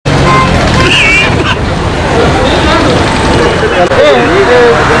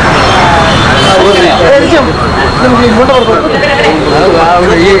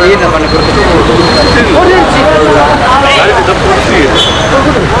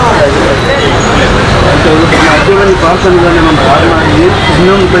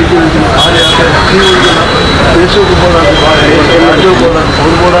ಇನ್ನೊಂದು ಪೈಕಿ ದೇಶಕ್ಕೂ ಬೋರ್ಡ್ ರಾಜ್ಯಕ್ಕೂ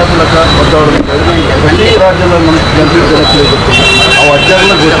ಬೋರ್ಡ್ ಲೆಕ್ಕ ಮತ್ತು ಇಡೀ ರಾಜ್ಯದ ನಮ್ಮ ಜನರಿಗೆ ಅವು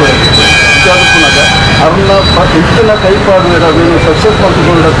ಅಜ್ಜಾಗಲೇ ಗೊತ್ತಿದೆ ವಿಚಾರಿಸಿದಾಗ ಅವ್ರನ್ನ ಹೆಚ್ಚಿನ ಕೈಪಾಡುವ ಅವೇನು ಸಕ್ಸಸ್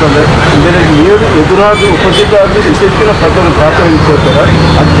ಮಾಡ್ಕೊಂಡಂತಂದರೆ ಬೇರೆ ಏನು ಎದುರಾಗಿ ಉಪಸ್ಥಿತ ಆಗಲಿ ಹೆಚ್ಚಿನ ಪ್ರಕಾರ ಪ್ರಾರ್ಥನಿಸ್ಕೊಳ್ತಾರೆ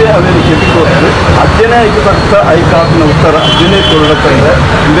ಅಜ್ಜೆ ಅವೇನು ಕೆಟ್ಟಿಕೊಡ್ತಾರೆ ಅಜ್ಜನೇ ಐಕ ಐಕಾತ್ನ ಉತ್ತರ ಅಜ್ಜನೇ ಕೊಡಬೇಕಂದ್ರೆ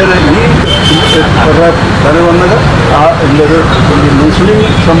ಬೇರೆ ಈ ಕರೆವನ್ನಾಗ ಆ ಬೇರೆ ಮುಸ್ಲಿಂ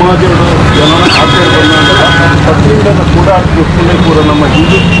ಸಮಾಜದ ಜನನ ಆಚರಣೆ ಬಂದಾಗ ಪತ್ರಿಕೆಗಳ ಕೂಡ ಕೂಡ ನಮ್ಮ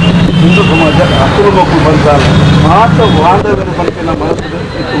ಹಿಂದೂ ಸಮಾಜ ಹಸಿರು ಮಕ್ಕಳು ಬಂದಾಗ ಮಾತ್ರ ಬಾಂಧವ್ಯದ ಬಗ್ಗೆ ನಮ್ಮ ಮನಸ್ಸಿಗೆ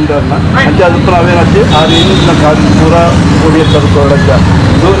ತುಂಡನ್ನ ಅಂಚೆ ಅದಕ್ಕೆ ನಾವೇನಂತೆ ಆ ಏನಿನ ಕಾದು ಪೂರ ಓಡಿಯ ತರ್ಕೊಳ್ಳಕ್ಕೆ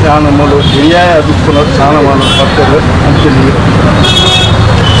ಇದು ನಮ್ಮದು ನ್ಯಾಯ ಅದಕ್ಕೂ ಸ್ನಾನ ಮಾಡಲು ಬರ್ತದೆ ಅಂತ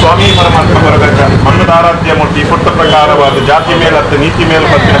ಸ್ವಾಮಿ ಪರಮಾತ್ಮ ಬರಗಜ್ಜ ಮಣ್ಣದಾರಾಧ್ಯ ಮೂರ್ತಿ ಪುಟ್ಟ ಪ್ರಕಾರವಾದ ಜಾತಿ ಮೇಲತ್ತು ನೀತಿ ಮೇಲು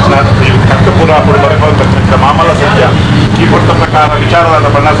ಬರ್ತಿನ ಕಟ್ಟುಪುರ ಬರಬೇಕು ಮಾಮಲ್ಲ ಸತ್ಯ ಈ ಪುಟ್ಟ ಪ್ರಕಾರ ವಿಚಾರವಾದ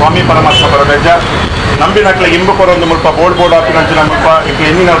ಬಣ್ಣ ಸ್ವಾಮಿ ಪರಮಾತ್ಮ ಬರಗಜ್ಜ ನಂಬಿನಕ್ಲೆ ಇಂಬು ಕೊರೊಂದು ಮುಲ್ಪ ಬೋರ್ಡ್ ಹಾಪಿನಂಚಿನ ಮುಲ್ಪ ಇಕ್ಲೆ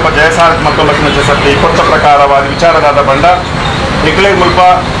ಎನ್ನಿನಲ್ಪ ಜಯಸಾರಥ್ ಮತ್ತೊಂದು ಸತ್ಯ ಈ ಪುಟ್ಟ ಪ್ರಕಾರವಾದ ವಿಚಾರವಾದ ಬಂಡ ಇಕ್ಲೆ ಮುಲ್ಪ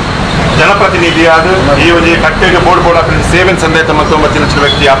ಜನಪ್ರತಿನಿಧಿಯಾದ ಈ ಒಂದು ಕಟ್ಟೆಗೆ ಬೋರ್ಡ್ ಹಾಕಿ ಸೇವೆನ್ ಸಂದೇತ ಮತ್ತೊಂಬತ್ತಿನ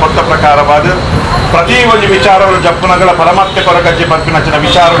ವ್ಯಕ್ತಿ ಆ ಪುಟ್ಟ ಪ್ರಕಾರವಾದ ಪ್ರತಿ ಒಂದು ವಿಚಾರಗಳು ಜಪ್ಪನಗಳ ಪರಮಾತ್ಮ ಕೊರಗಜ್ಜೆ ಬರ್ಪಿನಂಚಿನ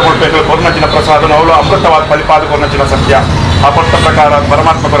ವಿಚಾರಗಳು ಕೊಡಬೇಕು ಕೊರ್ನಂಚಿನ ಪ್ರಸಾದ ಅವಳು ಅಮೃತವಾದ ಫಲಿಪಾದ ಕೊರ್ನಂಚಿನ ಸತ್ಯ ಆ ಪುಟ್ಟ ಪ್ರಕಾರ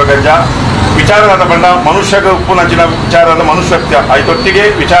ಪರಮಾತ್ಮ ಕೊರಗಜ್ಜ ವಿಚಾರವಾದ ಬಂಡ ಮನುಷ್ಯಗ ಉಪ್ಪುನಂಚಿನ ವಿಚಾರದ ಮನುಷ್ಯತ್ಯ ಐದೊಟ್ಟಿಗೆ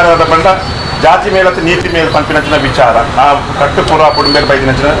ವಿಚಾರವಾದ ಬಂಡ ಜಾತಿ ಮೇಲತ್ತು ನೀತಿ ಮೇಲೆ ಪಂಪಿನಂಚಿನ ವಿಚಾರ ಆ ಕಟ್ಟು ಪೂರ್ವ ಪುಡುಂಬೇರು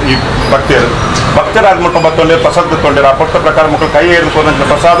ಬೈದಿನಂಚಿನ ಈ ಭಕ್ತರಾದ ಮುಟ್ಟ ಬತ್ತೊಂಡೆ ಪ್ರಸಾದ ಗೊತ್ತೊಂಡೇರು ಆ ಪೊಟ್ಟ ಪ್ರಕಾರ ಮಕ್ಕಳು ಕೈ ಹಿಡಿದುಕೊಂಡಂಚಿನ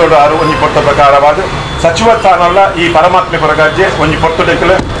ಪ್ರಸಾದೋಡು ಆರು ಒಂಜಿ ಪೊಟ್ಟ ಪ್ರಕಾರವಾದ ಸಚಿವ ಸ್ಥಾನಲ್ಲ ಈ ಪರಮಾತ್ಮೆ ಕೊರಗಜ್ಜೆ ಒಂಜಿ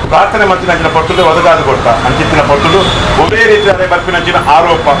ಪೊಟ್ಟುಡೆಕ್ಕಲು ಪ್ರಾರ್ಥನೆ ಮಂಚಿನಂಚಿನ ಪೊಟ್ಟುಡು ಒದಗಾದು ಕೊಟ್ಟ ಅಂಚಿತ್ತಿನ ಪೊಟ್ಟುಡು ಒವೇ ರೀತಿ ಅದೇ ಬರ್ಪಿನಂಚಿನ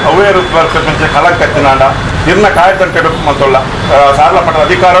ಆರೋಪ ಅವೇ ರೂಪ ಬರ್ಪಿನಂಚಿನ ಕಲಂಕತ್ತಿನಾಂಡ ಇರ್ನ ಕಾಯ್ದಂಟೆ ಮತ್ತೊಲ್ಲ ಸಾರ್ಲ ಪಟ್ಟದ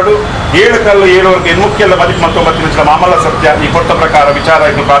ಅಧಿಕಾರಡು 7 ಕಲ್ಲು 7 ವರ್ಗ ಹೆಣ್ಮುಕ್ಕೆಲ್ಲ ಬದುಕು ಮತ್ತೊಂಬತ್ತಿನ ಮಾಮಲ್ಲ ಸತ್ಯ ಈ ಪೊಟ್ಟ ಪ್ರಕಾರ ವಿಚಾರ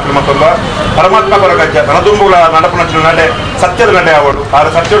ಇದು ಪಾತ್ರ ಮತ್ತೊಲ್ಲ ಪರಮಾತ್ಮ ಕೊರಗಜ್ಜ ರಣದುಂಬುಗಳ ನಡಪನಂಚಿನ ನಡೆ ಸತ್ಯದ ನಡೆ ಅವಳು ಆದ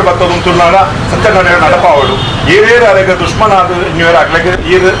ಸತ್ಯಡು ಬತ್ತದು ಉಂಟುನಾಡ ಸತ್ಯ ನಡೆ ನಡಪ ಅವಳು ಏನೇರು ಅಲೆಗೆ ದುಶ್ಮನಾದ ನೀರು ಅಕ್ಲೆಗೆ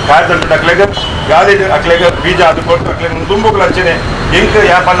ಈರು ಕಾಯ್ದಂಟು ಅಕ್ಲೆಗೆ ಗಾಳಿ ಅಕ್ಲೆಗೆ ಬೀಜ ಅದು ಕೊಟ್ಟು ಅಕ್ಲೆಗೆ ದುಂಬುಗಳ ಅಂಚನೆ ಎಂಕ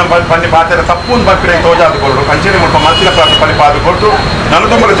ಯಾಪನ್ನ ಬನ್ನಿ ಪಾತ್ರ ತಪ್ಪುನ್ ಬರ್ಪಿನ ತೋಜ ಆದುಕೊಳ್ರು ಅಂಚನೆ ಮುಲ್ಪ ಮನಸ್ಸಿನ ಪ್ರಾರ್ಥನೆ ಫಲಿಪಾದು ಕೊಟ್ಟು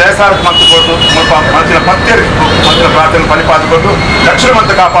ನನ್ನದುಂಬುಗಳ ಜಯಸಾರಥ ಮಂತು ಕೊಟ್ಟು ಮುಲ್ಪ ಮನಸ್ಸಿನ ಪತ್ಯರು ಮನಸ್ಸಿನ ಪ್ರಾರ್ಥನೆ ಫಲಿಪಾದು ಕೊಟ್ಟು ದಕ್ಷಿಣ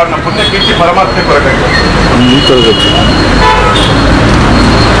ಮಂತ ಕಾಪಾಡಿನ ಪುಣ್ಯ ಕೀರ್ತಿ ಪರಮಾತ್ಮೆ ಕೊರಗಜ್ಜೆ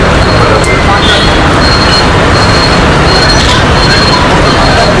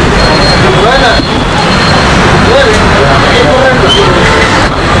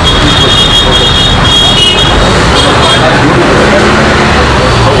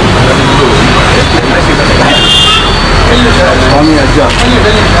ಸ್ವಾಮಿ ಅಜ್ಜ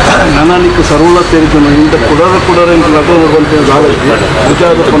ನನನಿಕ್ಕೆ ಸರ್ವಲ ಸೇರಿದನು ಇಂಥ ಕುಡರ ಇಂಥ ಲಗ್ನವಂತೆ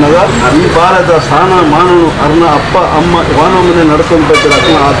ವಿಚಾರಪ್ಪನಾಗ ಈ ಬಾರದ ಸ್ಥಾನ ಮಾನನು ಅರ್ನ ಅಪ್ಪ ಅಮ್ಮ ವಾನವನ್ನೇ ನಡ್ಕೊಂಡ್ಬೇಕಾದ್ರೆ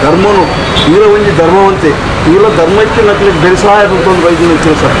ಅರ್ನ ಆ ಧರ್ಮನು ಈಲ ಒಂಜಿ ಧರ್ಮವಂತೆ ಈಲ ಧರ್ಮಕ್ಕೆ ನಕ್ಲಿಗೆ ಬೆಳೆಸಾಯ ಅಂತಂದು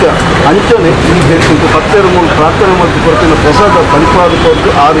ವೈದ್ಯನ ಸತ್ಯ ಅಂಚನೆ ಈ ಹೇಳ್ತಿದ್ದು ಪತ್ತೆರ ಮೂಲ ಪ್ರಾರ್ಥನೆ ಮತ್ತು ಕೊಡ್ತಿನ ಪ್ರಸಾದ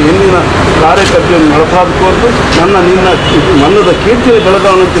ಫಲಿಪಾದಕೊಟ್ಟು ಆರು ಹೆಣ್ಣಿನ ಕಾರ್ಯಕರ್ತೆಯನ್ನು ನಡೆಸಾದಕೊಟ್ಟು ನನ್ನದ ಕೀರ್ತಿಯ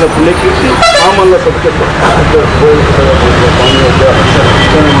ಬೆಳಗಾವಣಂತಿನ ಪುಣ್ಯಕೀರ್ತಿ ಆಮಲ್ಲ ಸತ್ಯ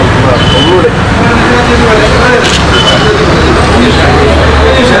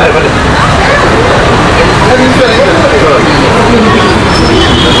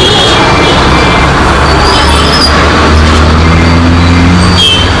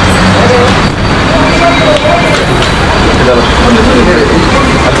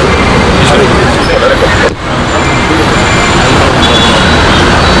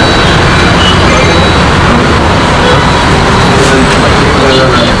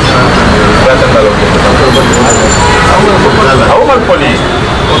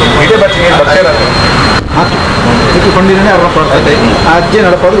ಅಜ್ಜೆ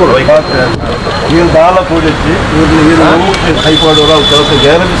ನಡಪದು ಇವ್ರು ಬಾಲ ಪೂಜೆಚ್ಚಿ ಇವ್ರನ್ನ ಕೈಪಾಡೋರು ಅವ್ರು ಕೆಲಸ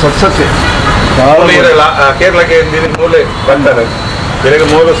ಗ್ಯಾರಂಟಿ ಸಕ್ಸಸ್ ಕೇರಳಕ್ಕೆ ಮೂಲೆ ಬಂತಾರೆ ಬೆಳಗ್ಗೆ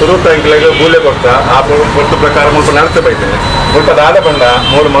ಮೂರು ಸುರುತ್ತ ಇಂಕ್ಲೆಗೆ ಮೂಲೆ ಕೊಡ್ತಾ ಆ ಕೊಟ್ಟು ಪ್ರಕಾರ ಮುಲ್ಪ ನಡೆಸ್ತಾ ಬೈತೇನೆ ಮುಲ್ಪ ದಾದ ಬಂಡ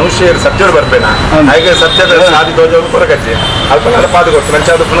ಮೂರು ಮನುಷ್ಯರು ಸತ್ಯರು ಬರ್ಬೇನ ಹಾಗೆ ಸತ್ಯದ ಆದಿ ದೋಜ ಕೊರಗಜ್ಜೆ ಅಲ್ಪ ನಡಪಾದ ಕೊಟ್ಟು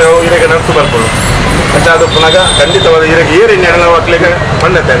ನಂಚಾದ ಪುನಃ ಹಿರೇಗೆ ನಡೆಸು ಬರ್ಬೋದು ನಂಚಾದ ಪುನಃ ಖಂಡಿತವಾದ ಹಿರೇಗೆ ಏರಿ ನೆರಳ ಮಕ್ಕಳಿಗೆ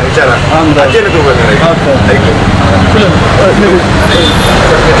ಬಂದತ್ತೇನೆ ವಿಚಾರ ಅಜ್ಜೇನೆ ತಗೋಬೇಕು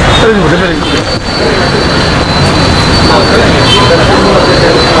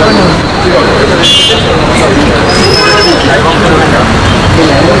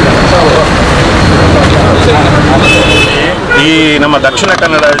ಈ ನಮ್ಮ ದಕ್ಷಿಣ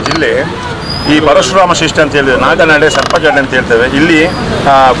ಕನ್ನಡ ಜಿಲ್ಲೆ ಈ ಪರಶುರಾಮ ಶಿಷ್ಟ ಅಂತ ಹೇಳಿದ್ರೆ ನಾಗನಡೆ ಸರ್ಪಜಡೆ ಅಂತ ಹೇಳ್ತೇವೆ. ಇಲ್ಲಿ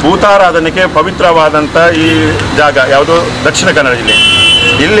ಭೂತಾರಾಧನೆಗೆ ಪವಿತ್ರವಾದಂಥ ಈ ಜಾಗ ಯಾವುದು ದಕ್ಷಿಣ ಕನ್ನಡ ಜಿಲ್ಲೆ.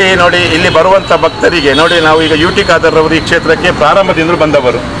 ಇಲ್ಲಿ ನೋಡಿ, ಇಲ್ಲಿ ಬರುವಂಥ ಭಕ್ತರಿಗೆ ನೋಡಿ, ನಾವು ಈಗ UT ಖಾದರ್ ಅವರು ಈ ಕ್ಷೇತ್ರಕ್ಕೆ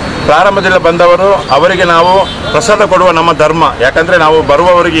ಪ್ರಾರಂಭದಿಂದ ಬಂದವರು ಅವರಿಗೆ ನಾವು ಪ್ರಸಾದ ಕೊಡುವ ನಮ್ಮ ಧರ್ಮ. ಯಾಕಂದರೆ ನಾವು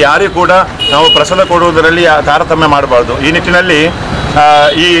ಬರುವವರಿಗೆ ಯಾರಿಗೂ ಕೂಡ ನಾವು ಪ್ರಸಾದ ಕೊಡುವುದರಲ್ಲಿ ತಾರತಮ್ಯ ಮಾಡಬಾರ್ದು. ಈ ನಿಟ್ಟಿನಲ್ಲಿ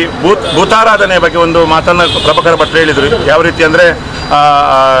ಈ ಭೂತಾರಾಧನೆಯ ಬಗ್ಗೆ ಒಂದು ಮಾತನ್ನು ಪ್ರಭಾಕರ ಭಟ್ರು ಹೇಳಿದರು. ಯಾವ ರೀತಿ ಅಂದರೆ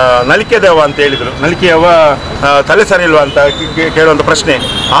ನಲಿಕೆ ದೇವ ಅಂತ ಹೇಳಿದರು. ನಲಿಕೆಯವ ತಲೆ ಸರಿ ಇಲ್ವಾ ಅಂತ ಕೇಳುವಂಥ ಪ್ರಶ್ನೆ.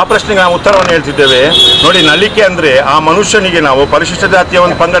 ಆ ಪ್ರಶ್ನೆಗೆ ನಾವು ಉತ್ತರವನ್ನು ಹೇಳ್ತಿದ್ದೇವೆ. ನೋಡಿ, ನಲಿಕೆ ಅಂದರೆ ಆ ಮನುಷ್ಯನಿಗೆ ನಾವು ಪರಿಶಿಷ್ಟ ಜಾತಿಯ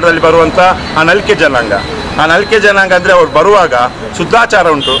ಒಂದು ಪಂಗಡದಲ್ಲಿ ಬರುವಂಥ ಆ ನಲಿಕೆ ಜನಾಂಗ. ಆ ನಲಿಕೆ ಜನಾಂಗ ಅಂದರೆ ಅವ್ರು ಬರುವಾಗ ಶುದ್ಧಾಚಾರ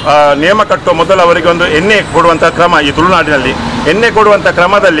ಉಂಟು. ನೇಮ ಕಟ್ಟುವ ಮೊದಲು ಅವರಿಗೆ ಒಂದು ಎಣ್ಣೆ ಕೊಡುವಂಥ ಕ್ರಮ ಈ ತುಳುನಾಡಿನಲ್ಲಿ. ಎಣ್ಣೆ ಕೊಡುವಂಥ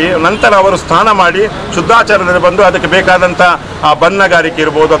ಕ್ರಮದಲ್ಲಿ ನಂತರ ಅವರು ಸ್ನಾನ ಮಾಡಿ ಶುದ್ಧಾಚಾರದಲ್ಲಿ ಬಂದು ಅದಕ್ಕೆ ಬೇಕಾದಂಥ ಆ ಬಣ್ಣಗಾರಿಕೆ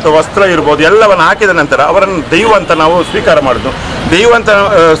ಇರ್ಬೋದು ಅಥವಾ ವಸ್ತ್ರ ಇರ್ಬೋದು ಎಲ್ಲವನ್ನು ಹಾಕಿದ ನಂತರ ಅವರನ್ನು ದೈವ ಅಂತ ನಾವು ಸ್ವೀಕಾರ ಮಾಡೋದು. ದೈವ ಅಂತ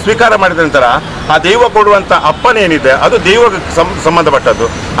ಸ್ವೀಕಾರ ಮಾಡಿದ ನಂತರ ಆ ದೈವ ಕೊಡುವಂಥ ಅಪ್ಪನೇನಿದೆ ಅದು ದೈವಕ್ಕೆ ಸಂಬಂಧಪಟ್ಟದ್ದು.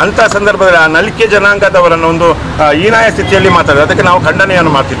 ಅಂಥ ಸಂದರ್ಭದಲ್ಲಿ ಆ ನಲಿಕೆ ಜನಾಂಗದವರನ್ನು ಒಂದು ಹೀನಾಯ ಸ್ಥಿತಿಯಲ್ಲಿ ಮಾತಾಡಿದೆ. ಅದಕ್ಕೆ ನಾವು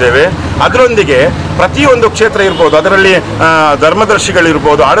ಖಂಡನೆಯನ್ನು ಮಾಡ್ತಿದ್ದೇವೆ. ಅದರೊಂದಿಗೆ ಪ್ರತಿಯೊಂದು ಕ್ಷೇತ್ರ ಇರ್ಬೋದು, ಅದರಲ್ಲಿ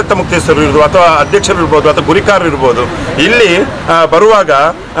ಧರ್ಮದರ್ಶಿಗಳಿರ್ಬೋದು, ಆಡಳಿತ ಮುಖ್ಯಸ್ಥರು ಇರ್ಬೋದು, ಅಥವಾ ಅಧ್ಯಕ್ಷರು ಇರ್ಬೋದು, ಅಥವಾ ಗುರಿಕಾರರು ಇರ್ಬೋದು. ಇಲ್ಲಿ ಬರುವಾಗ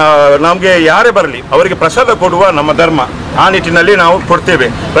ನಮಗೆ ಯಾರೇ ಬರಲಿ ಅವರಿಗೆ ಪ್ರಸಾದ ಕೊಡುವ ನಮ್ಮ ಧರ್ಮ. ಆ ನಿಟ್ಟಿನಲ್ಲಿ ನಾವು ಕೊಡ್ತೇವೆ.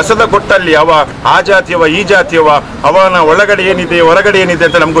 ಪ್ರಸಾದ ಕೊಟ್ಟಲ್ಲಿ ಅವ ಆ ಜಾತಿಯವ ಈ ಜಾತಿಯವ ಅವನ ಒಳಗಡೆ ಏನಿದೆ ಹೊರಗಡೆ ಏನಿದೆ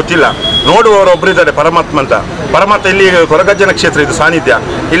ಅಂತ ನಮ್ಗೆ ಗೊತ್ತಿಲ್ಲ. ನೋಡುವವರು ಒಬ್ಬರಿದ್ದಾರೆ, ಪರಮಾತ್ಮ ಅಂತ. ಪರಮಾತ್ಮ ಇಲ್ಲಿ ಕೊರಗಜ್ಜನ ಕ್ಷೇತ್ರ ಇದು ಸಾನ್ನಿಧ್ಯ.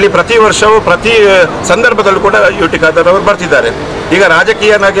 ಇಲ್ಲಿ ಪ್ರತಿ ವರ್ಷವೂ ಪ್ರತಿ ಸಂದರ್ಭದಲ್ಲೂ ಕೂಡ UT ಖಾದರ್ ಅವರು ಬರ್ತಿದ್ದಾರೆ. ಈಗ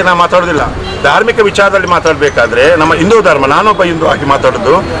ರಾಜಕೀಯನಾಗಿ ನಾವು ಮಾತಾಡೋದಿಲ್ಲ, ಧಾರ್ಮಿಕ ವಿಚಾರದಲ್ಲಿ ಮಾತಾಡಬೇಕಾದ್ರೆ ನಮ್ಮ ಹಿಂದೂ ಧರ್ಮ, ನಾನೊಬ್ಬ ಹಿಂದೂ ಆಗಿ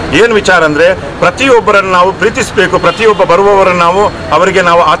ಮಾತಾಡೋದು ಏನು ವಿಚಾರ ಅಂದರೆ ಪ್ರತಿಯೊಬ್ಬರನ್ನು ನಾವು ಪ್ರೀತಿಸಬೇಕು. ಪ್ರತಿಯೊಬ್ಬ ಬರುವವರನ್ನು ಅವರಿಗೆ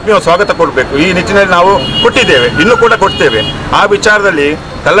ನಾವು ಆತ್ಮೀಯ ಸ್ವಾಗತ ಕೊಡಬೇಕು. ಈ ನಿಟ್ಟಿನಲ್ಲಿ ನಾವು ಕೊಟ್ಟಿದ್ದೇವೆ, ಇನ್ನೂ ಕೂಡ ಕೊಡ್ತೇವೆ. ಆ ವಿಚಾರದಲ್ಲಿ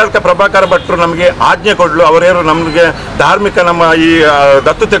ಕಲ್ಲಡ್ಕ ಪ್ರಭಾಕರ ಭಟ್ರು ನಮಗೆ ಆಜ್ಞೆ ಕೊಡಲು ಅವರೇನು ನಮಗೆ ಧಾರ್ಮಿಕ ನಮ್ಮ ಈ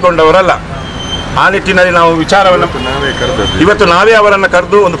ದತ್ತು ತೆಗೊಂಡವರಲ್ಲ. ಆ ನಿಟ್ಟಿನಲ್ಲಿ ನಾವು ವಿಚಾರವನ್ನು ಇವತ್ತು ನಾವೇ ಅವರನ್ನು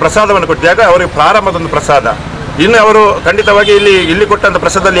ಕರೆದು ಒಂದು ಪ್ರಸಾದವನ್ನು ಕೊಟ್ಟಿದ್ದಾಗ ಅವರಿಗೆ ಪ್ರಾರಂಭದ ಒಂದು ಪ್ರಸಾದ. ಇನ್ನು ಅವರು ಖಂಡಿತವಾಗಿ ಇಲ್ಲಿ ಕೊಟ್ಟಂಥ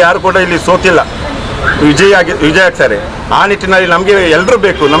ಪ್ರಸಾದದಲ್ಲಿ ಯಾರು ಕೂಡ ಇಲ್ಲಿ ಸೋತಿಲ್ಲ, ವಿಜಯ ಆಗ್ತಾರೆ. ಆ ನಿಟ್ಟಿನಲ್ಲಿ ನಮಗೆ ಎಲ್ಲರೂ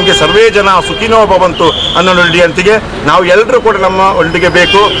ಬೇಕು. ನಮಗೆ ಸರ್ವೇ ಜನ ಸುಖಿನೋ ಭವಂತು ಅನ್ನೋ ನುಡಿಯಂತಿಗೆ ನಾವು ಎಲ್ಲರೂ ಕೂಡ ನಮ್ಮ ಒಟ್ಟಿಗೆ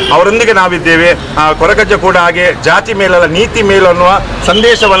ಬೇಕು, ಅವರೊಂದಿಗೆ ನಾವಿದ್ದೇವೆ. ಕೊರಗಜ್ಜ ಕೂಡ ಹಾಗೆ ಜಾತಿ ಮೇಲಲ್ಲ ನೀತಿ ಮೇಲು ಅನ್ನುವ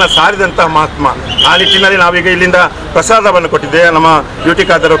ಸಂದೇಶವನ್ನು ಸಾರಿದಂತಹ ಮಹಾತ್ಮ. ಆ ನಿಟ್ಟಿನಲ್ಲಿ ನಾವೀಗ ಇಲ್ಲಿಂದ ಪ್ರಸಾದವನ್ನು ಕೊಟ್ಟಿದ್ದೇವೆ, ನಮ್ಮ UT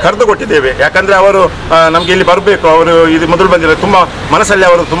ಖಾದರ್ ಕರೆದು ಕೊಟ್ಟಿದ್ದೇವೆ. ಯಾಕಂದರೆ ಅವರು ನಮಗೆ ಇಲ್ಲಿ ಬರಬೇಕು. ಅವರು ಇದು ಮೊದಲು ಬಂದಿದ್ದಾರೆ, ತುಂಬ ಮನಸ್ಸಲ್ಲಿ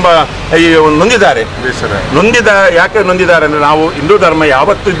ಅವರು ತುಂಬ ನೊಂದಿದ್ದಾರೆ. ಯಾಕೆ ನೊಂದಿದ್ದಾರೆ ಅಂದರೆ ನಾವು ಹಿಂದೂ ಧರ್ಮ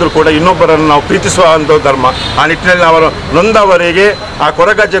ಯಾವತ್ತೂ ಇದ್ದರೂ ಕೂಡ ಇನ್ನೊಬ್ಬರನ್ನು ನಾವು ಪ್ರೀತಿಸುವ ಒಂದು ಧರ್ಮ. ಆ ನಿಟ್ಟಿನಲ್ಲಿ ಅವರು ನೊಂದವರಿಗೆ ಆ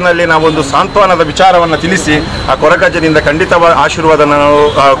ಕೊರಗಜ್ಜನಲ್ಲಿ ನಾವೊಂದು ಸಾಂತ್ವನದ ವಿಚಾರವನ್ನು ತಿಳಿಸಿ ಆ ಕೊರಗಜ್ಜನಿಂದ ಖಂಡಿತವಾದ ಆಶೀರ್ವಾದ ನಾವು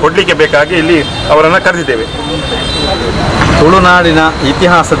ಕೊಡಲಿಕ್ಕೆ ಬೇಕಾಗಿ ಇಲ್ಲಿ ಅವರನ್ನು ಕರೆದಿದ್ದೇವೆ. ತುಳುನಾಡಿನ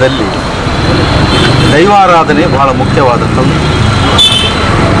ಇತಿಹಾಸದಲ್ಲಿ ದೈವಾರಾಧನೆ ಬಹಳ ಮುಖ್ಯವಾದಂಥ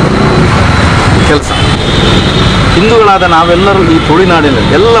ಕೆಲಸ. ಹಿಂದೂಗಳಾದ ನಾವೆಲ್ಲರೂ ಈ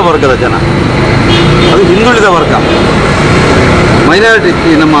ತುಳುನಾಡಿನಲ್ಲಿ ಎಲ್ಲ ವರ್ಗದ ಜನ, ಅದು ಹಿಂದುಳಿದ ವರ್ಗ,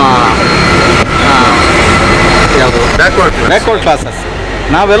 ಮೈನಾರಿಟಿ, ನಮ್ಮ ಯಾವುದು ಬ್ಯಾಕ್ವರ್ಡ್ ಕ್ಲಾಸಸ್,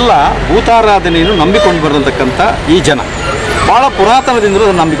 ನಾವೆಲ್ಲ ಭೂತಾರಾಧನೆಯನ್ನು ನಂಬಿಕೊಂಡು ಬರತಕ್ಕಂಥ ಈ ಜನ ಭಾಳ ಪುರಾತನದಿಂದಲೂ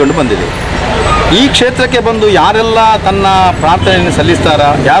ಅದನ್ನು ನಂಬಿಕೊಂಡು ಬಂದಿದೆ. ಈ ಕ್ಷೇತ್ರಕ್ಕೆ ಬಂದು ಯಾರೆಲ್ಲ ತನ್ನ ಪ್ರಾರ್ಥನೆಯನ್ನು ಸಲ್ಲಿಸ್ತಾರ,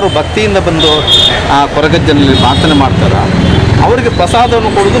 ಯಾರು ಭಕ್ತಿಯಿಂದ ಬಂದು ಆ ಕೊರಗಜ್ಜನಲ್ಲಿ ಪ್ರಾರ್ಥನೆ ಮಾಡ್ತಾರ, ಅವರಿಗೆ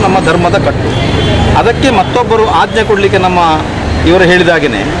ಪ್ರಸಾದವನ್ನು ಕೊಡೋದು ನಮ್ಮ ಧರ್ಮದ ಕಟ್ಟು. ಅದಕ್ಕೆ ಮತ್ತೊಬ್ಬರು ಆಜ್ಞೆ ಕೊಡಲಿಕ್ಕೆ ಇವರು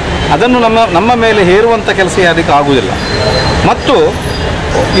ಹೇಳಿದಾಗೇ ಅದನ್ನು ನಮ್ಮ ಮೇಲೆ ಹೇರುವಂಥ ಕೆಲಸ ಯಾರಿಗೂ ಆಗುವುದಿಲ್ಲ. ಮತ್ತು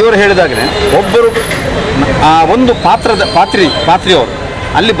ಇವರು ಹೇಳಿದಾಗೇ ಒಬ್ಬರು ಒಂದು ಪಾತ್ರಿಯವರು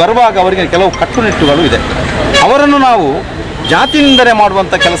ಅಲ್ಲಿ ಬರುವಾಗ ಅವರಿಗೆ ಕೆಲವು ಕಟ್ಟುನಿಟ್ಟುಗಳು ಇದೆ. ಅವರನ್ನು ನಾವು ಜಾತಿ ನಿಂದನೆ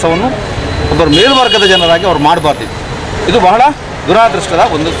ಮಾಡುವಂಥ ಕೆಲಸವನ್ನು ಒಬ್ಬರು ಮೇಲ್ವರ್ಗದ ಜನರಾಗಿ ಅವ್ರು ಮಾಡಬಾರ್ದಿತ್ತು. ಇದು ಬಹಳ ದುರಾದೃಷ್ಟದ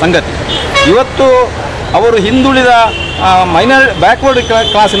ಒಂದು ಸಂಗತಿ. ಇವತ್ತು ಅವರು ಹಿಂದುಳಿದ ಬ್ಯಾಕ್ವರ್ಡ್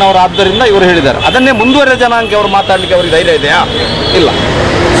ಕ್ಲಾಸಿನವರಾದ್ದರಿಂದ ಇವರು ಹೇಳಿದ್ದಾರೆ. ಅದನ್ನೇ ಮುಂದುವರೆದ ಜನಾಂಗ ಅವರು ಮಾತಾಡಲಿಕ್ಕೆ ಅವರಿಗೆ ಧೈರ್ಯ ಇದೆಯಾ? ಇಲ್ಲ.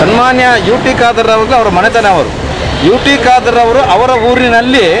 ಸನ್ಮಾನ್ಯ UT ಖಾದರ್ ಅವ್ರಿಗೆ ಅವರ ಮನೆತನ ಅವರು UT ಖಾದರ್ ಅವರು ಅವರ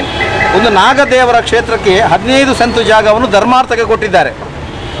ಊರಿನಲ್ಲಿ ಒಂದು ನಾಗದೇವರ ಕ್ಷೇತ್ರಕ್ಕೆ 15 ಸೆಂಟು ಜಾಗವನ್ನು ಧರ್ಮಾರ್ಥಕ್ಕೆ ಕೊಟ್ಟಿದ್ದಾರೆ.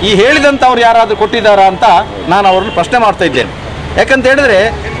 ಈ ಹೇಳಿದಂಥವ್ರು ಯಾರಾದರೂ ಕೊಟ್ಟಿದ್ದಾರಾ ಅಂತ ನಾನು ಅವರನ್ನು ಪ್ರಶ್ನೆ ಮಾಡ್ತಾ ಇದ್ದೇನೆ. ಯಾಕಂತ ಹೇಳಿದ್ರೆ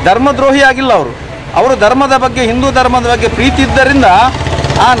ಧರ್ಮದ್ರೋಹಿ ಆಗಿಲ್ಲ ಅವರು ಧರ್ಮದ ಬಗ್ಗೆ, ಹಿಂದೂ ಧರ್ಮದ ಬಗ್ಗೆ ಪ್ರೀತಿ ಇದ್ದರಿಂದ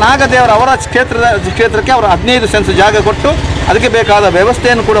ಆ ನಾಗದೇವರ ಅವರ ಕ್ಷೇತ್ರಕ್ಕೆ ಅವರು 15 ಸೆಂಟ್ಸ್ ಜಾಗ ಕೊಟ್ಟು ಅದಕ್ಕೆ ಬೇಕಾದ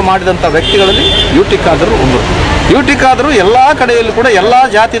ವ್ಯವಸ್ಥೆಯನ್ನು ಕೂಡ ಮಾಡಿದಂಥ ವ್ಯಕ್ತಿಗಳಲ್ಲಿ UT ಖಾದರ್ ಒಬ್ಬರು. UT ಖಾದರ್ ಎಲ್ಲ ಕಡೆಯಲ್ಲೂ ಕೂಡ ಎಲ್ಲ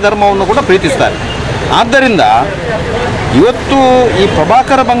ಜಾತಿ ಧರ್ಮವನ್ನು ಕೂಡ ಪ್ರೀತಿಸ್ತಾರೆ. ಆದ್ದರಿಂದ ಇವತ್ತು ಈ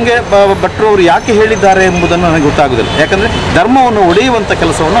ಪ್ರಭಾಕರ ಭಟ್ರು ಅವರು ಯಾಕೆ ಹೇಳಿದ್ದಾರೆ ಎಂಬುದನ್ನು ನನಗೆ ಗೊತ್ತಾಗೋದಿಲ್ಲ. ಯಾಕಂದರೆ ಧರ್ಮವನ್ನು ಒಡೆಯುವಂಥ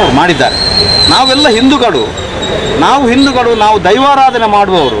ಕೆಲಸವನ್ನು ಅವರು ಮಾಡಿದ್ದಾರೆ. ನಾವೆಲ್ಲ ಹಿಂದೂಗಳು, ನಾವು ದೈವಾರಾಧನೆ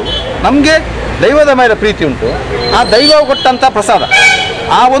ಮಾಡುವವರು. ನಮಗೆ ದೈವದ ಮೇಲೆ ಪ್ರೀತಿ ಉಂಟು. ಆ ದೈವ ಕೊಟ್ಟಂಥ ಪ್ರಸಾದ,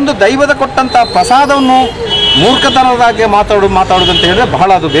 ಆ ಒಂದು ದೈವದ ಕೊಟ್ಟಂಥ ಪ್ರಸಾದವನ್ನು ಮೂರ್ಖತನದಾಗೆ ಮಾತಾಡೋದು ಅಂತ ಹೇಳಿದ್ರೆ ಬಹಳ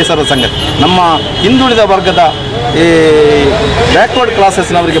ಅದು ಬೇಸರದ ಸಂಗತಿ. ನಮ್ಮ ಹಿಂದುಳಿದ ವರ್ಗದ ಈ ಬ್ಯಾಕ್ವರ್ಡ್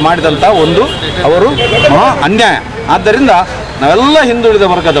ಕ್ಲಾಸಸ್ನವರಿಗೆ ಮಾಡಿದಂಥ ಒಂದು ಅವರು ಮಹಾ ಅನ್ಯಾಯ. ಆದ್ದರಿಂದ ನಾವೆಲ್ಲ ಹಿಂದುಳಿದ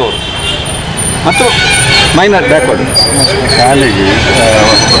ವರ್ಗದವರು ಮತ್ತು ಮೈನರ್ ಬ್ಯಾಕ್ವರ್ಡ್ ಶಾಲೆಗೆ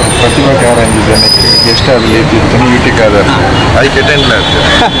ಪ್ರತಿಭಾ ಕಾರಂಜಿ ಜನಕ್ಕೆ ಗೆಸ್ಟ್ ಆಗಲಿದ್ದು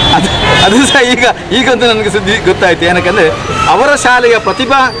ಅದು ಸಹ ಈಗಂತೂ ನನಗೆ ಸುದ್ದಿ ಗೊತ್ತಾಯ್ತು. ಏನಕ್ಕಂದರೆ ಅವರ ಶಾಲೆಯ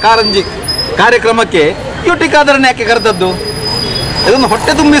ಪ್ರತಿಭಾ ಕಾರಂಜಿ ಕಾರ್ಯಕ್ರಮಕ್ಕೆ ಯುಟಿ ಖಾದರನ್ನ ಯಾಕೆ ಕರೆದದ್ದು? ಇದೊಂದು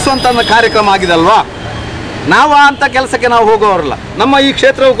ಹೊಟ್ಟೆ ತುಂಬಿಸುವಂಥ ಕಾರ್ಯಕ್ರಮ ಆಗಿದಲ್ವಾ? ನಾವು ಅಂಥ ಕೆಲಸಕ್ಕೆ ನಾವು ಹೋಗೋವರಲ್ಲ. ನಮ್ಮ ಈ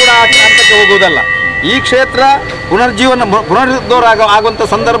ಕ್ಷೇತ್ರವು ಕೂಡ ಆ ಹಂತಕ್ಕೆ ಹೋಗುವುದಲ್ಲ. ಈ ಕ್ಷೇತ್ರ ಪುನರುದ್ಧಾರ ಆಗುವಂಥ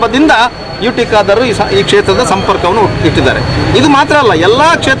ಸಂದರ್ಭದಿಂದ ಯುಟಿ ಖಾದರ್ ಈ ಕ್ಷೇತ್ರದ ಸಂಪರ್ಕವನ್ನು ಇಟ್ಟಿದ್ದಾರೆ. ಇದು ಮಾತ್ರ ಅಲ್ಲ, ಎಲ್ಲ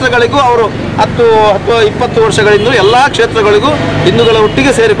ಕ್ಷೇತ್ರಗಳಿಗೂ ಅವರು 10-20 ವರ್ಷಗಳಿಂದ ಎಲ್ಲ ಕ್ಷೇತ್ರಗಳಿಗೂ ಹಿಂದೂಗಳ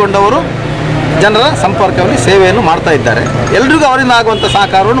ಒಟ್ಟಿಗೆ ಸೇರಿಕೊಂಡವರು ಜನರ ಸಂಪರ್ಕವನ್ನು ಸೇವೆಯನ್ನು ಮಾಡ್ತಾ ಇದ್ದಾರೆ. ಎಲ್ರಿಗೂ ಅವರಿಂದ ಆಗುವಂಥ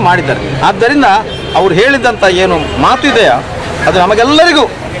ಸಹಕಾರವನ್ನು ಮಾಡಿದ್ದಾರೆ. ಆದ್ದರಿಂದ ಅವರು ಹೇಳಿದಂಥ ಏನು ಮಾತು ಇದೆಯಾ ಅದು ನಮಗೆಲ್ಲರಿಗೂ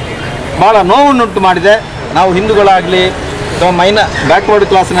ಭಾಳ ನೋವನ್ನುಂಟು ಮಾಡಿದೆ. ನಾವು ಹಿಂದೂಗಳಾಗಲಿ ಅಥವಾ ಬ್ಯಾಕ್ವರ್ಡ್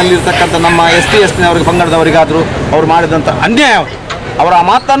ಕ್ಲಾಸ್ನಲ್ಲಿರ್ತಕ್ಕಂಥ ನಮ್ಮ ST STನವರಿಗೆ ಪಂಗಡದವರಿಗಾದರೂ ಅವರು ಮಾಡಿದಂಥ ಅನ್ಯಾಯ, ಅವರ ಆ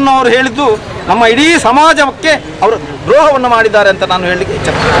ಮಾತನ್ನು ಅವರು ಹೇಳಿದ್ದು ನಮ್ಮ ಇಡೀ ಸಮಾಜಕ್ಕೆ ಅವರು ದ್ರೋಹವನ್ನು ಮಾಡಿದ್ದಾರೆ ಅಂತ ನಾನು ಹೇಳಲಿಕ್ಕೆ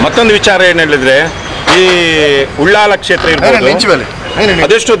ಇಚ್ಛೆ. ಮತ್ತೊಂದು ವಿಚಾರ ಏನು ಹೇಳಿದ್ರೆ, ಈ ಉಳ್ಳಾಲ ಕ್ಷೇತ್ರ ಇರ್ಬೋದು,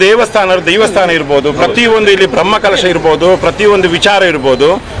 ಅದೆಷ್ಟು ದೈವಸ್ಥಾನ ಇರ್ಬೋದು, ಪ್ರತಿಯೊಂದು ಇಲ್ಲಿ ಬ್ರಹ್ಮಕಲಶ ಇರ್ಬೋದು, ಪ್ರತಿಯೊಂದು ವಿಚಾರ ಇರ್ಬೋದು,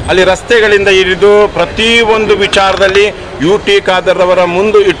 ಅಲ್ಲಿ ರಸ್ತೆಗಳಿಂದ ಹಿಡಿದು ಪ್ರತಿಯೊಂದು ವಿಚಾರದಲ್ಲಿ ಯುಟಿ ಖಾದರ್ ಅವರ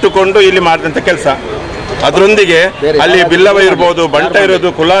ಮುಂದೆ ಇಟ್ಟುಕೊಂಡು ಇಲ್ಲಿ ಮಾಡಿದಂಥ ಕೆಲಸ. ಅದರೊಂದಿಗೆ ಅಲ್ಲಿ ಬಿಲ್ಲವ ಇರ್ಬೋದು, ಬಂಟ ಇರೋದು,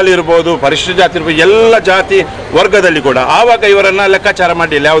 ಕುಲಾಲಿ ಇರ್ಬೋದು, ಪರಿಶಿಷ್ಟ ಜಾತಿ ಇರ್ಬೋದು, ಎಲ್ಲ ಜಾತಿ ವರ್ಗದಲ್ಲಿ ಕೂಡ ಆವಾಗ ಇವರನ್ನ ಲೆಕ್ಕಾಚಾರ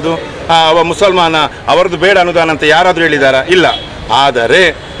ಮಾಡಿಲ್ಲ. ಯಾವುದು ಮುಸಲ್ಮಾನ ಅವರದ್ದು ಬೇಡ ಅನುದಾನ ಅಂತ ಯಾರಾದರೂ ಹೇಳಿದಾರಾ? ಇಲ್ಲ. ಆದರೆ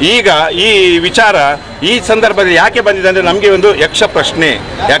ಈಗ ಈ ವಿಚಾರ ಈ ಸಂದರ್ಭದಲ್ಲಿ ಯಾಕೆ ಬಂದಿದೆ ಅಂದರೆ ನಮಗೆ ಒಂದು ಯಕ್ಷ ಪ್ರಶ್ನೆ.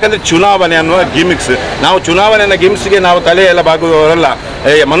 ಯಾಕಂದರೆ ಚುನಾವಣೆ ಅನ್ನುವ ಗಿಮಿಕ್ಸ್, ನಾವು ಚುನಾವಣೆಯ ಗಿಮಿಕ್ಸ್ಗೆ ನಾವು ತಲೆ ಎಲ್ಲ ಬಾಗುವವರಲ್ಲ.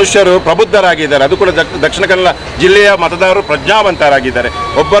 ಮನುಷ್ಯರು ಪ್ರಬುದ್ಧರಾಗಿದ್ದಾರೆ. ಅದು ಕೂಡ ದಕ್ಷಿಣ ಕನ್ನಡ ಜಿಲ್ಲೆಯ ಮತದಾರರು ಪ್ರಜ್ಞಾವಂತರಾಗಿದ್ದಾರೆ.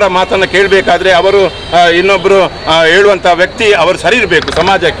 ಒಬ್ಬರ ಮಾತನ್ನು ಕೇಳಬೇಕಾದ್ರೆ ಅವರು ಇನ್ನೊಬ್ಬರು ಹೇಳುವಂಥ ವ್ಯಕ್ತಿ ಅವರು ಸರಿ ಇರಬೇಕು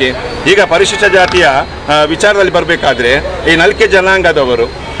ಸಮಾಜಕ್ಕೆ. ಈಗ ಪರಿಶಿಷ್ಟ ಜಾತಿಯ ವಿಚಾರದಲ್ಲಿ ಬರಬೇಕಾದ್ರೆ ಈ ನಲ್ಕೆ ಜನಾಂಗದವರು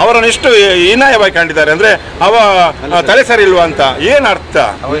ಅವರನ್ನು ಎಷ್ಟು ಹೀನಾಯವಾಗಿ ಕಂಡಿದ್ದಾರೆ ಅಂದರೆ ಅವ ತಲೆ ಸರಿ ಇಲ್ವಾ ಅಂತ. ಏನು ಅರ್ಥ?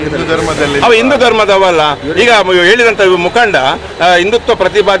 ಅವ ಹಿಂದೂ ಧರ್ಮದವಲ್ಲ. ಈಗ ಹೇಳಿದಂಥ ಮುಖಂಡ, ಹಿಂದುತ್ವ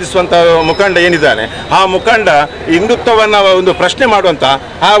ಪ್ರತಿಪಾದಿಸುವಂಥ ಮುಖಂಡ ಏನಿದ್ದಾನೆ, ಆ ಮುಖಂಡ ಹಿಂದುತ್ವವನ್ನು ಒಂದು ಪ್ರಶ್ನೆ ಮಾಡುವಂಥ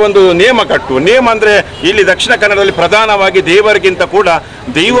ಆ ಒಂದು ನೇಮ ಅಂದರೆ ಇಲ್ಲಿ ದಕ್ಷಿಣ ಕನ್ನಡದಲ್ಲಿ ಪ್ರಧಾನವಾಗಿ ದೇವರಿಗಿಂತ ಕೂಡ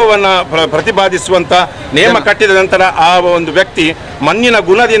ದೈವವನ್ನು ಪ್ರತಿಪಾದಿಸುವಂಥ ನೇಮ ಕಟ್ಟಿದ ನಂತರ ಆ ಒಂದು ವ್ಯಕ್ತಿ ಮಣ್ಣಿನ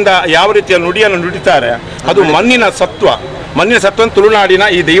ಗುಣದಿಂದ ಯಾವ ರೀತಿಯ ನುಡಿಯನ್ನು ನುಡಿತಾರೆ, ಅದು ಮಣ್ಣಿನ ಸತ್ವ ತುಳುನಾಡಿನ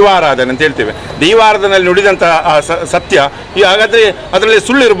ಈ ದೈವಾರಾಧನೆ ಅಂತ ಹೇಳ್ತೇವೆ. ದೈವಾರಾಧನೆಯಲ್ಲಿ ನುಡಿದಂಥ ಆ ಸತ್ಯ ಹಾಗಾದರೆ ಅದರಲ್ಲಿ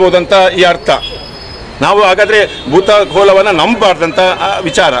ಸುಳ್ಳಿರ್ಬೋದಂತ ಈ ಅರ್ಥ. ನಾವು ಹಾಗಾದರೆ ಭೂತಕೋಲವನ್ನು ನಂಬಬಾರ್ದಂಥ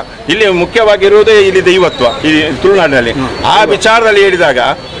ವಿಚಾರ. ಇಲ್ಲಿ ಮುಖ್ಯವಾಗಿರುವುದೇ ಇಲ್ಲಿ ದೈವತ್ವ ಈ ತುಳುನಾಡಿನಲ್ಲಿ. ಆ ವಿಚಾರದಲ್ಲಿ ಹೇಳಿದಾಗ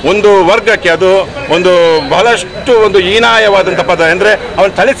ಒಂದು ವರ್ಗಕ್ಕೆ ಅದು ಒಂದು ಬಹಳಷ್ಟು ಒಂದು ಹೀನಾಯವಾದಂಥ ಪದ. ಅಂದರೆ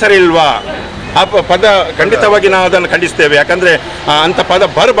ಅವನ ತಲೆ ಸರಿ ಇಲ್ವಾ? ಆ ಪದ ಖಂಡಿತವಾಗಿ ನಾವು ಅದನ್ನು ಖಂಡಿಸ್ತೇವೆ. ಯಾಕಂದರೆ ಅಂಥ ಪದ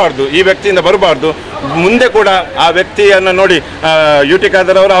ಬರಬಾರ್ದು, ಈ ವ್ಯಕ್ತಿಯಿಂದ ಬರಬಾರ್ದು. ಮುಂದೆ ಕೂಡ ಆ ವ್ಯಕ್ತಿಯನ್ನು ನೋಡಿ ಯುಟಿ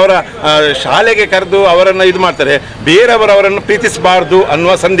ಖಾದರ್ ಅವರು ಅವರ ಶಾಲೆಗೆ ಕರೆದು ಅವರನ್ನು ಇದು ಮಾಡ್ತಾರೆ. ಬೇರೆಯವರು ಅವರನ್ನು ಪ್ರೀತಿಸಬಾರ್ದು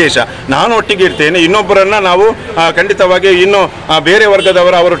ಅನ್ನುವ ಸಂದೇಶ. ನಾನು ಒಟ್ಟಿಗೆ ಇರ್ತೇನೆ, ಇನ್ನೊಬ್ಬರನ್ನು ನಾವು ಖಂಡಿತವಾಗಿ ಇನ್ನು ಬೇರೆ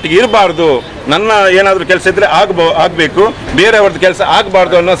ವರ್ಗದವರು ಅವರೊಟ್ಟಿಗೆ ಇರಬಾರ್ದು. ನನ್ನ ಏನಾದರೂ ಕೆಲಸ ಇದ್ದರೆ ಆಗಬೇಕು, ಬೇರೆಯವ್ರದ್ದು ಕೆಲಸ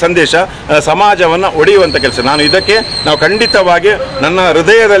ಆಗಬಾರ್ದು ಅನ್ನೋ ಸಂದೇಶ ಸಮಾಜವನ್ನು ಒಡೆಯುವಂಥ ಕೆಲಸ. ನಾವು ಖಂಡಿತವಾಗಿ ನನ್ನ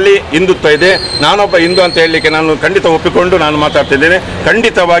ಹೃದಯದಲ್ಲಿ ಹಿಂದುತ್ವ ಇದೆ. ನಾನೊಬ್ಬ ಹಿಂದೂ ಅಂತ ಹೇಳಲಿಕ್ಕೆ ನಾನು ಖಂಡಿತ ಒಪ್ಪಿಕೊಂಡು ನಾನು ಮಾತಾಡ್ತಿದ್ದೇನೆ.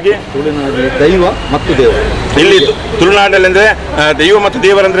 ಖಂಡಿತವಾಗಿ ದೈವ ಮತ್ತು ದೇವ ಇಲ್ಲಿ ತುಳುನಾಡಲ್ಲಿ ಅಂದರೆ ದೈವ ಮತ್ತು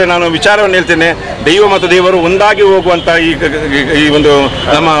ದೇವರಂದರೆ ನಾನು ವಿಚಾರವನ್ನು ಹೇಳ್ತೇನೆ. ದೈವ ಮತ್ತು ದೇವರು ಒಂದಾಗಿ ಹೋಗುವಂಥ ಈ ಒಂದು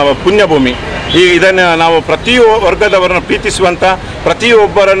ನಮ್ಮ ಪುಣ್ಯಭೂಮಿ. ಇದನ್ನು ನಾವು ಪ್ರತಿ ವರ್ಗದವರನ್ನು ಪ್ರೀತಿಸುವಂಥ,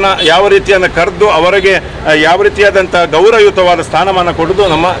 ಪ್ರತಿಯೊಬ್ಬರನ್ನು ಯಾವ ರೀತಿಯನ್ನು ಕರೆದು ಅವರಿಗೆ ಯಾವ ರೀತಿಯಾದಂಥ ಗೌರವಯುತವಾದ ಸ್ಥಾನಮಾನ ಕೊಡೋದು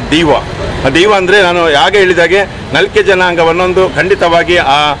ನಮ್ಮ ದೈವ ಅಂದರೆ ನಾನು ಹಾಗೆ ಹೇಳಿದಾಗೆ ನಲ್ಕೆ ಜನಾಂಗವನ್ನೊಂದು ಖಂಡಿತವಾಗಿ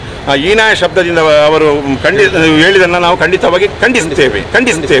ಆ ಹೀನಾಯ ಶಬ್ದದಿಂದ ಅವರು ಹೇಳಿದ್ದನ್ನು ನಾವು ಖಂಡಿತವಾಗಿ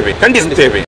ಖಂಡಿಸುತ್ತೇವೆ.